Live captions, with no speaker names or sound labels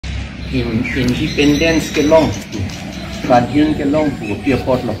independence ke long guardian ke long tu pia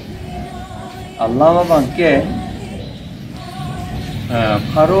pot lo Allah bang ke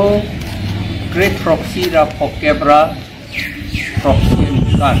Pharo great proxy ra pokebra proxy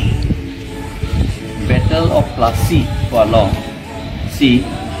kan battle of Plassey for long si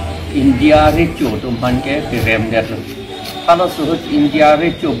India recho tu man ke rem der kalau suhut India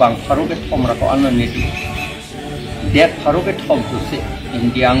recho bang Pharo ke thom ra ko anan ni det Pharo ke thom tu se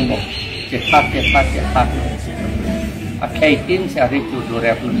India ngo ke thak akai tin se recho do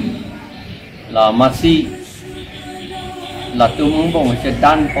rep la masih latu mengbong se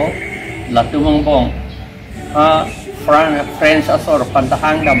dan po latu mengbong France asor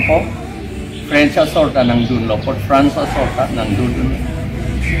pantahang dampo France asor tanang dun lo pot France asor tanang dun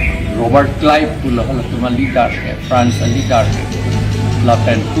Robert Clive pula latu leader France leader la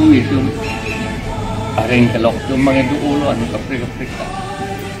pen tu itu areng kelok tu mengedu ulo anu kaprik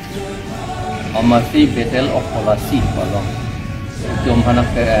amasi Battle of Plassey palong jom hanak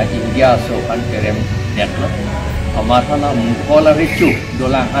India so kan kerem deklo amatana mungkola ricu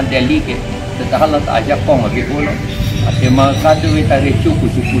dolang Delhi ke tetahalat aja kong abi ulo atema kadu wita ricu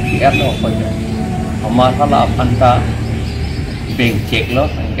kucu erlo kojo amatala apanta beng cek lo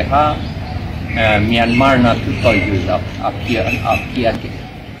angha Myanmar na tu toyu dap akia ke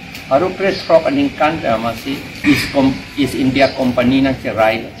haru press rock aningkan masih is India company na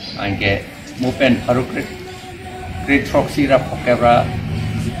cerai angke mupen haru great proxy ra pokebra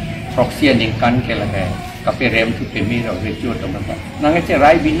proxy aningkan ke lage kape rem tu pemi ro rejo teman-teman nang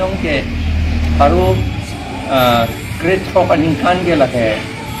cerai binong ke haru great rock aningkan ke lage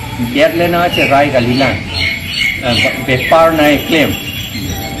biar lena cerai galilan bepar na claim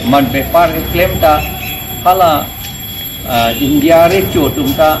man bepar claim ta hala India rejo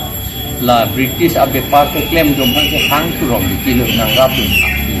tumta la British bepar ke claim dum ke hang turom di kilo nanggap dum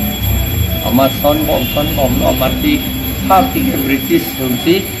amat son bom lo mati hati ke British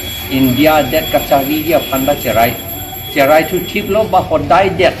tumsi India det kacari dia panda cerai tu tip lo bah hodai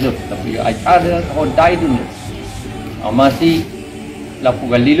det lo tapi ada hodai dulu amasi lapu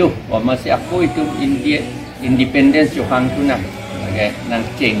galilu amasi aku itu India Independence jo hang tu na okay nang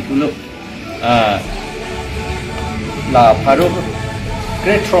ceng tu lo la Pharo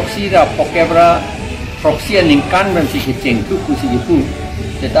great proxy ra pokebra proxy ningkan ban si ceng tu ku si ku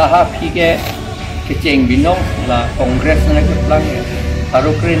tetaha phige keceng binong la kongres na ke plan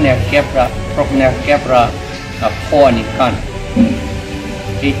Pharo krene kepra prokne kepra po ningkan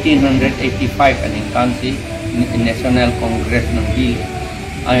 1885 ningkan si National Congress nang di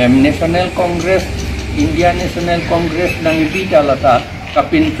National Congress India National Congress nang bida lata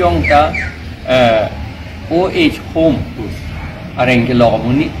kapinchong ta OH home tu areng ke lo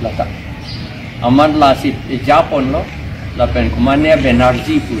muni lata amad la si Japan lo la pen kumane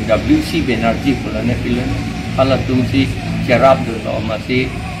Banerjee pu WC Banerjee pu la ne filen hala tumsi cerap do lo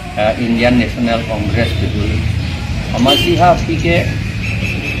masih Indian National Congress tu amasi ha pike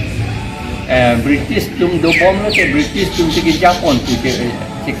British tum do bom lo ke British tum si Japan tu ke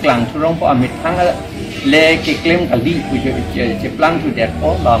klang turong po amit hang le ke claim kali pu je plang tu det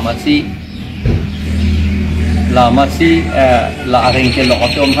po la masih la areng ke lo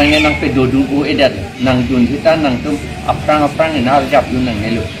atom hanya nang pe dodu u edat nang dun kita nang tum aprang nar jap dun nang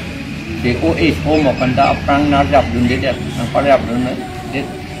nelu de o e home panda aprang nar jap dun de nang parap dun de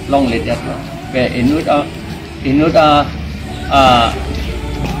long le det pe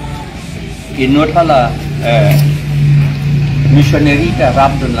inut hala missionary ka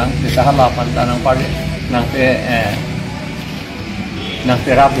rap dun lang de hala panda nang pare nang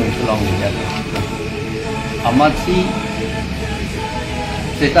pe rap dun long de amat si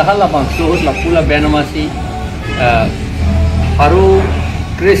setahala bang suhut la pula benamasi Pharo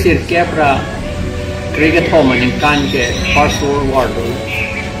krisir kepra kriget home ningkan ke First World War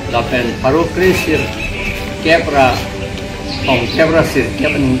la pen Pharo krisir kepra kepra sir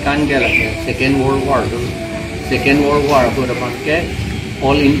kep ningkan ke la Second World War ko dapat ke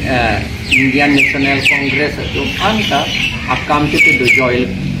all in Indian National Congress tu anta akam tu do joil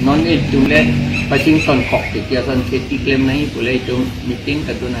non it tumle Washington kok kiasan safety claim nahi boleh itu meeting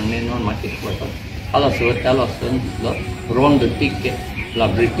katu nang non market kuat. Kalau sen lo wrong detik ke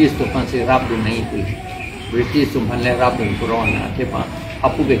la British tu pan se rap dun nahi pui. British tu pan le rap dun corona ke pa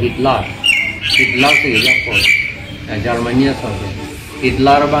apu ke Hitler se ya ko Germany so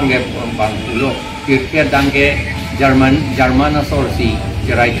Hitler bang pulo kirkia dang ke German asor si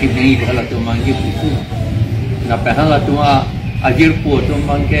jerai ki nahi bhala tu mangi pusu. Na pehala tu ajir po tu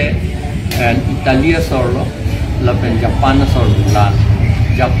mang ke Italia solo la pen Japan solo la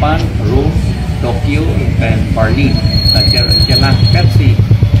Japan Rome Tokyo dan Berlin la jalan Pepsi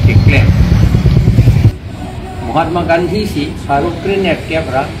declare Mahatma Gandhi si Faruk Krinet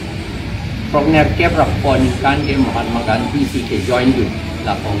Kebra Progner Kebra Ponikan ke Mahatma Gandhi si ke join du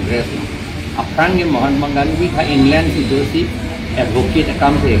la Congress Afran ke Mahatma Gandhi ka England si dosi advocate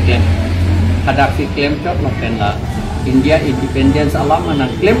kam se claim hadak si claim chok la pen la India Independence alam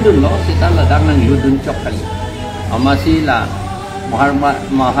nang claim dun lo sita la dang nang ludun chok kali amasi la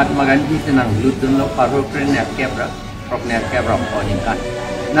Mahatma Gandhi senang ludun lo Faruk Krinet Kebra Progner Kebra Ponikan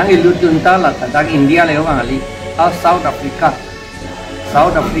nang ludun ta la dak India le wang ali South Africa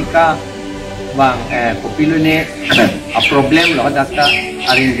bang populone a problem lo dakka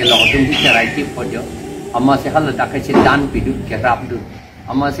arin ge lo dum ti rai ti pojo amma se hal dakka che dan pidu kerap du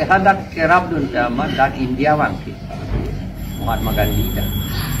amma se hadak kerap dun ta ma dak India wang ki Mahatma Gandhi ta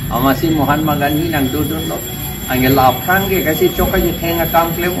amma si Mahatma Gandhi nang do dun lo angel la phang ge ka si choka je thenga kam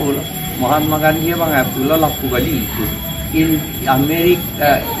klem ulo Mahatma Gandhi bang a pulo la pugali in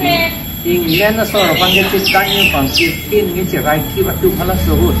America England so bang ge tanya bang in ge che rai ti ba tu phala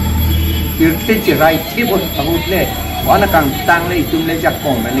so Pirti cerai tibut tahut le, wana kang tang le itu le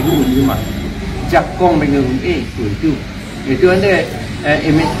jakong, mana gurun cuma jakong dengan gurun itu anda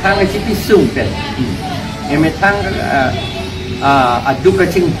emetang itu sung pen, emetang aduk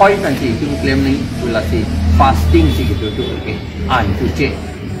kacing poi kan sih itu klaim ni pula si fasting sih gitu tu okay, tu cek,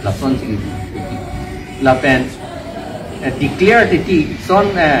 lason sih gitu, lapen declare tadi son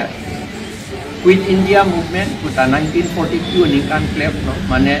Quit India movement puta 1942 ni kan klaim no,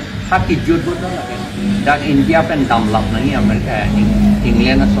 mana hati judul tu lah kan, dan India pen damlap nangi Amerika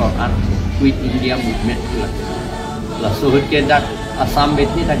England soal Quit India movement tu lah suhut ke dak Assam bet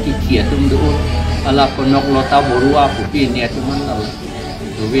ni tak kia tum du ala konok lota borua pupi ni tu mana lah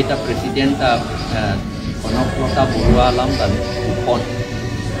tu beta presiden ta konok lota borua lam dan pon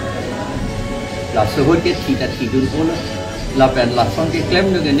lah suhut ke tidak tidur pun la pen la song ke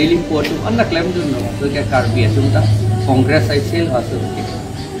claim nu ke nili po tu anna claim tu no tu ke karbia tu ta congress ai sel hasu ke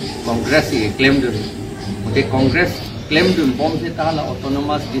congress ke claim tu ke congress claim tu bom se ta la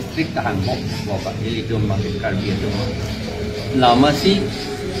autonomous district ta han bom ba nili tu ma ke karbia tu la masi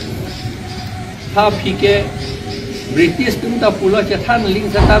ha phi ke british tu ta pula che than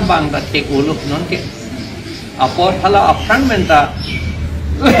ling sa ta bang ta tek uluk non ke apor hala afran menta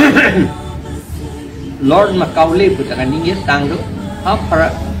Lord Macaulay puta kaningi tangdo ha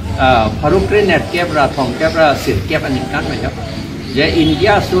Faruk Krinet Kebra thong Kebra sir kep anin kan ma je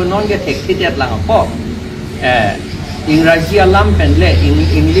India so non ge thek thiet lang po Ingraji alam pen le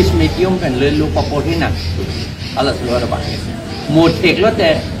English medium pen le lu pa pothina ala suara ba mo thek lo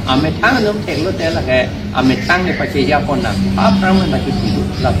te ame thang nom thek lo te la ke ame thang ne pa che ya pon na ha pram ma ki tu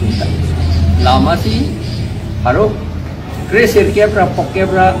la punta la ma si Faruk Kresir kebra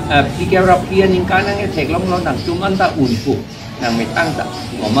pokebra pikebra pian ingkana nge teglong lo nang cuman ta unpu nang metang ta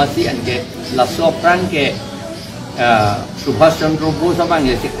ngomasi anke la sopran ke Subhash Chandra Bose abang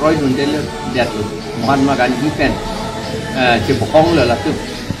ye sekroi dun del dat Mahatma Gandhi pen che bokong la tu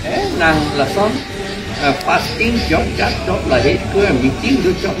nang la son fasting jot jat jot la he ku meeting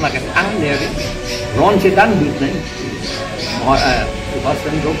du jot la ka ang le ron che dan bit nai Subhash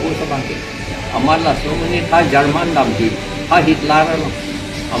Chandra Bose abang ke amar la so ne tha German dam di Hitler lo,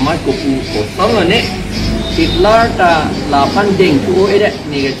 amai kopu kosong lo ne, Hitler ta lapan deng tu ada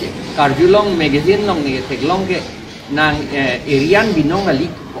ni ke, Karjulong magazine long ni ke, teglong ke, nang Aryan binong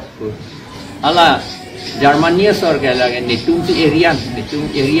kali kopu, ala Germania sor ke lagi ni tum si Aryan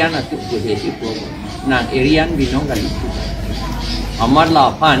atu posisi kopu, nang Aryan binong kali, amar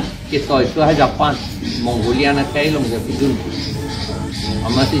lapan kita itu Japan, Mongolia na kaya long ke pidun,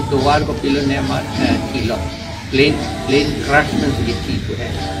 amar si tuar ko pilon ni amar kilo. Plain craftsman segitu tu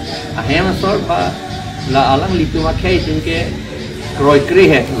ahem sor pa la alang litu makai jengke kroi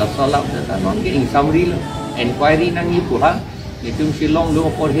kri hai la salam ta non ke ing samri lo inquiry nang ipu ha nitum silong lo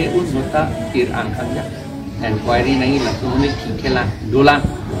por he un hota tir angkan ja inquiry nang la tu ne khela dolan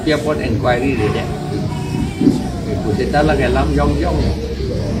pia pot inquiry re de ipu seta la galam yong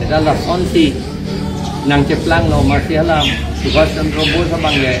seta la son si nang ceplang lo marsialam Subhash Chandra Bose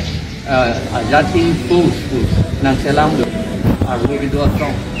bang le Azad Hind Fauj nang selam do army kedua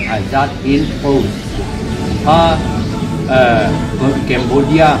song Azad Hind Fauj ha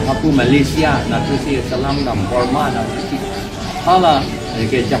Cambodia hapu Malaysia natu si selam dam Burma na si hala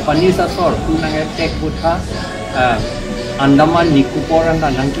ke Japanese asor tu nang attack butha Andaman Nicobar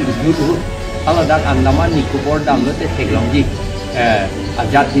nang ki dulu hala dak Andaman Nicobar dam lo te teklong ji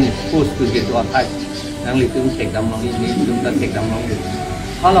Azad Hind Fauj tu ke tu attack nang litung tek dam long ni litung ta tek dam long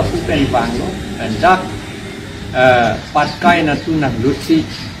hala pupen bang no dak patkai na tu na luci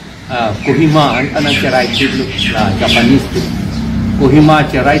Kohima antan cerai tip lu Japanese tu Kohima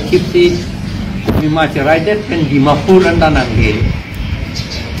cerai tip si Mima cerai det pen Dimapur anda nang lilo.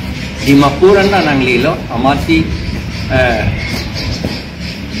 Dimapur anda nang lilo amati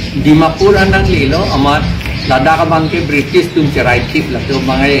Dimapur anda nang lilo amat lada ka bangke British tum cerai tip la tu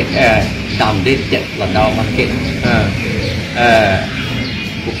bangai dam det jet lada bangke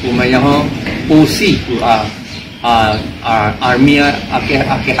hukumnya ho pusi tu army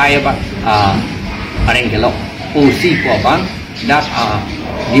ake haya ba areng kelo pusi ko bang dak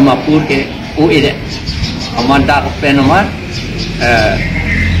Dimapur ke uide amat dak penamat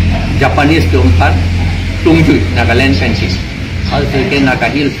Japanese tu empat tungju Nagaland pensi hal tu ke Naga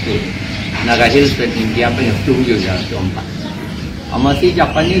Hills tu India punya tungju ya tu empat amasi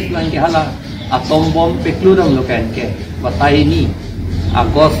Japanese man ke hala atom bom pekludam lo kan ke batai ni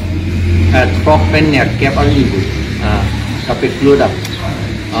Agos trok pen ya ke pagi bu tapi kludam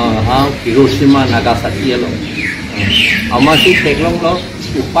Hiroshima Nagasaki lo amasi teklong lo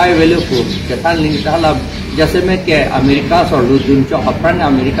upaya value को जैसा लिंक था जैसे में के अमेरिका और लुदुन जो अपन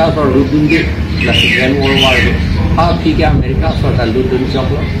अमेरिका और लुदुन के सेकेंड वर्ल्ड वार के हाँ ठीक है अमेरिका और लुदुन जो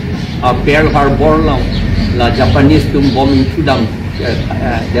पेयर हार्बर लो ला जापानीज तुम बॉम्बिंग चुदम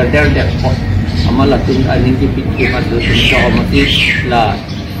देर हमारा तुम अनिंग की पिक्चर में लुदुन जो हमारी ला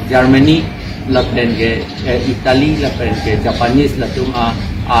जर्मनी ला प्लेन के इटाली ला प्लेन के जापानीज ला तुम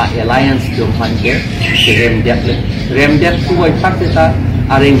alliance जो मान के रेम डेट tu वही फैक्ट था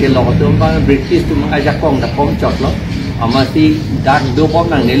areng ke lo tu bang British tu mengajak kong dak kong cot lo amasi dak do bom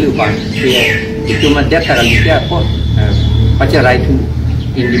nang ne lu bang itu mah dia cara dia pun pacar right to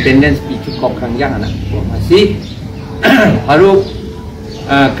independence itu kok kang yang anak masih haru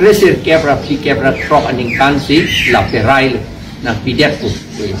krisir kebra trok aning kan si la perai na pidet tu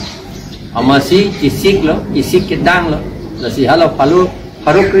amasi isik ke dang lo la si halo palu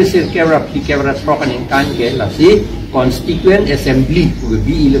haru krisir kebra trok aning kan ke la si Constituent Assembly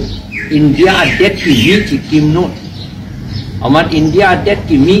bi India adet ki mi ki kim no amat India adet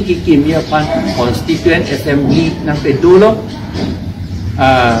ki mi ki kim ya pan Constituent Assembly nang pe dolo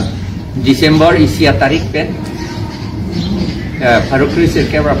December isia tarik pen parukri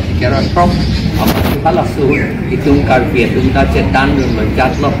sekera pikera trop amat hala su itung kar pie tung ta cetan dun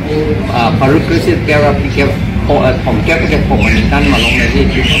menjat lo parukri sekera pikeraผมแก้ไปแก้ผมมันกันมาลงในที่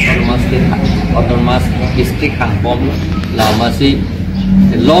ที่autonomous district ห่างบอมเรามาสิ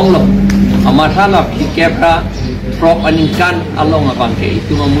ลงหลบเอามาถ้าเราพิแก้พระครอบอันนี้กันอารมณ์บางแก่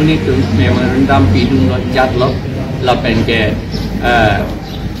itu memuni tu memorandum pidun lo jat lo la pen ke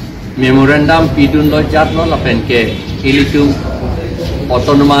memorandum pidun lo jat lo la pen ke itu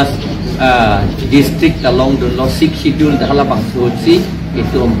autonomous district along dun lo six schedule dah bang suci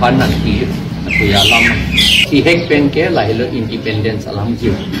itu empat nanti ya lama si hek pen ke lahir independence alam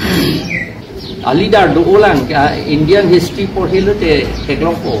jiu leader do ulang Indian history for hilo te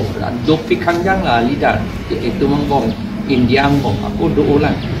teklong ko do pikang jang leader itu menggong India menggong aku do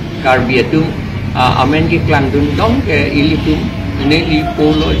ulang karbi itu amen ki klan dun dong ke ilitum ini li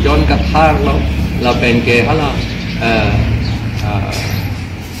polo John Kathar lo la pen ke hala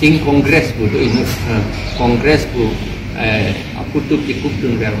sing congress bu do ini congress bu aku tu cukup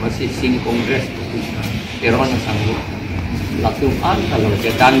dengan masih sing kongres tu erona sanggup lalu kalau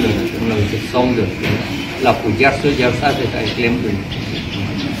kedan tu kalau song tu la pujar tu jasa kita klaim tu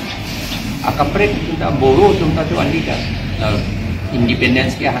akaprek kita boro tu kita tu andika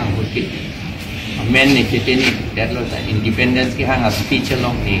independence ke hang bukit men ni kita ni deadlock independence ke hang speech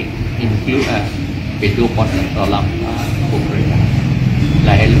long ni include betul pon dalam program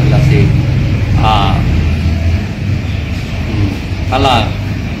lahir la se kalau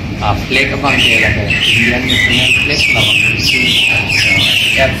flag abang dia ada Indian national flag labang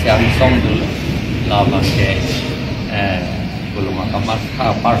yang song dulu labang ke belum akamar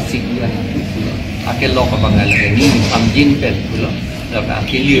parsik dia akel lok abang lagi ni amjin pen dulu labang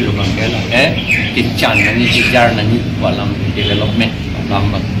akel liu labang ke lah tincan ni jijar ni dalam development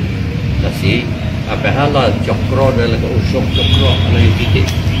labang jadi apa hal cokro dalam usuk cokro kalau itu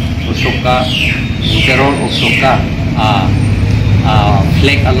usuka teror usuka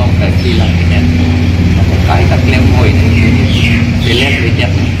flag along the sea lang yan kahit klaim mo ito select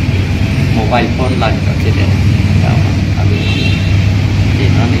reject mobile phone lang kasi din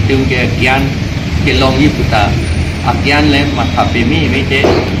itu ke gian ke long yi puta agyan le matapi mi te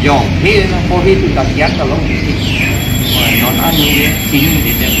yong hi na po hi puta gian ka long yi non anu ye sing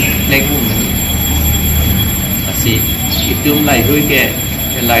de flag mo kasi itu lai hui ke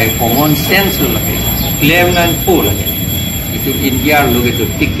lai common sense lagi claim ngan po lagi itu India lu gitu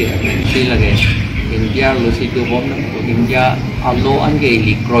tik ya sih lagi India lu situ bom India allo angge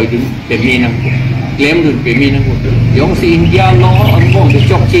li kroidun pemenang claim dun pemi nang ko yong si India lo angkong de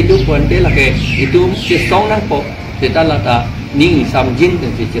chok che du pon de la ke itu che song nang po kita la ta ning sam jin de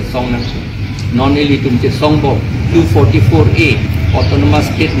che song nang non eli tum che song bo 244A autonomous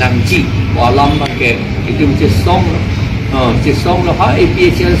state nang ji walam ba ke itu che song lo ha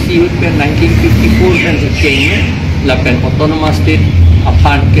APHLC ut pen 1954 kan change la pen autonomous state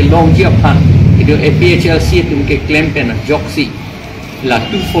apan ke long ji apan itu APHLC tum ke claim pen joksi la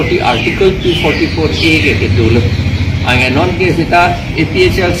 240 article 244A ke dulu angin non ke kita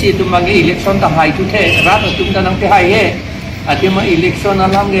APHLC tu mangi election ta hai tu the rat tu ta nang te hai he ati ma election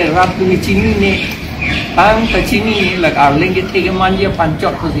alam ke rat tu ni chini ne ang ta chini ne la arling ke the ke man je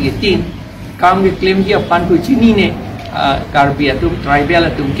panchot tu si tin kam ke claim je pan tu chini ne karbia tu tribal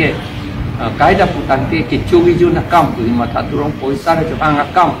tu ke kaida putan ke chogi ju na kam tu ma tha turong poisa re ang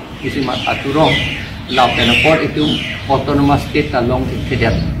kam isi ma tha turong lau penopor itu autonomous state long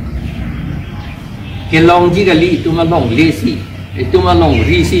tidak ke long jika li itu mah long lesi itu mah long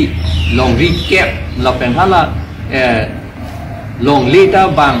risi long recap lau penhala long leta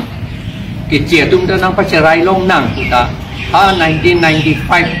bang ke cia tum ta nang pacerai long nang kita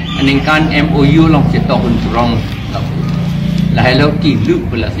 1995 aningkan MOU long cetok unturong lah hello ki lu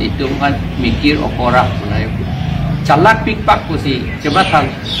pula itu kan mikir okora pula calak pikpak kusi coba tan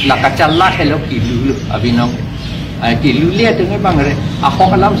laka calak hello kilu abinong kilu lihat dengan bang re aku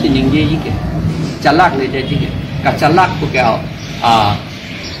kalam sining je ke calak le je ke ka calak ko ke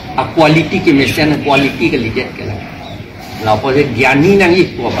quality ke mesian quality ke lihat ke la po je gyani nang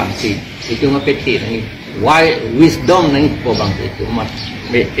iko bang si itu ma pete nang why wisdom nang iko bang itu ma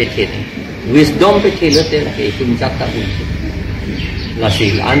pete wisdom pete le te ke itu mencatat la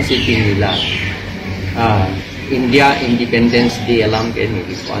sil ansi tinila India Independence Day alam ke ni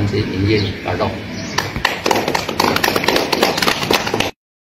response Indian kadok